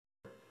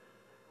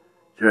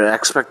Your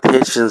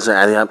expectations are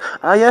adding up.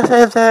 Oh, yes,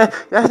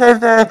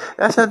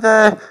 yes.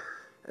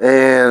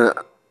 And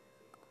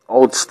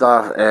old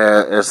stuff,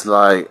 and it's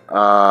like,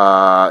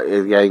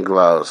 it's getting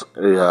close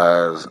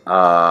because,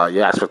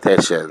 your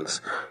expectations.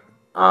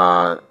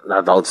 Not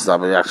the old stuff,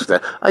 but the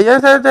expectations. Oh,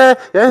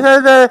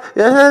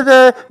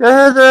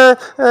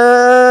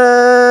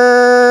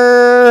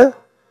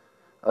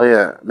 oh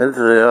yeah,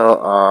 mentally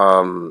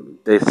ill.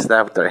 They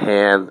snap their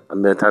hand a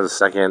million times a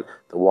second,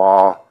 the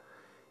wall,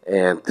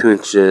 and 2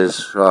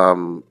 inches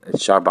from a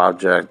sharp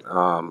object,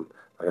 like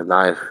a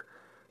knife,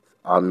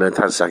 a million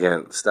times a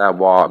second. Stab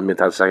wall a million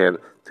times a second.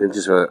 2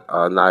 inches from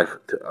a knife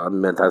a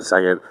million times a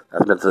second.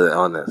 That's mental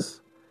illness.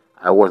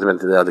 I work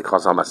mentally ill to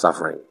cause all my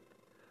suffering.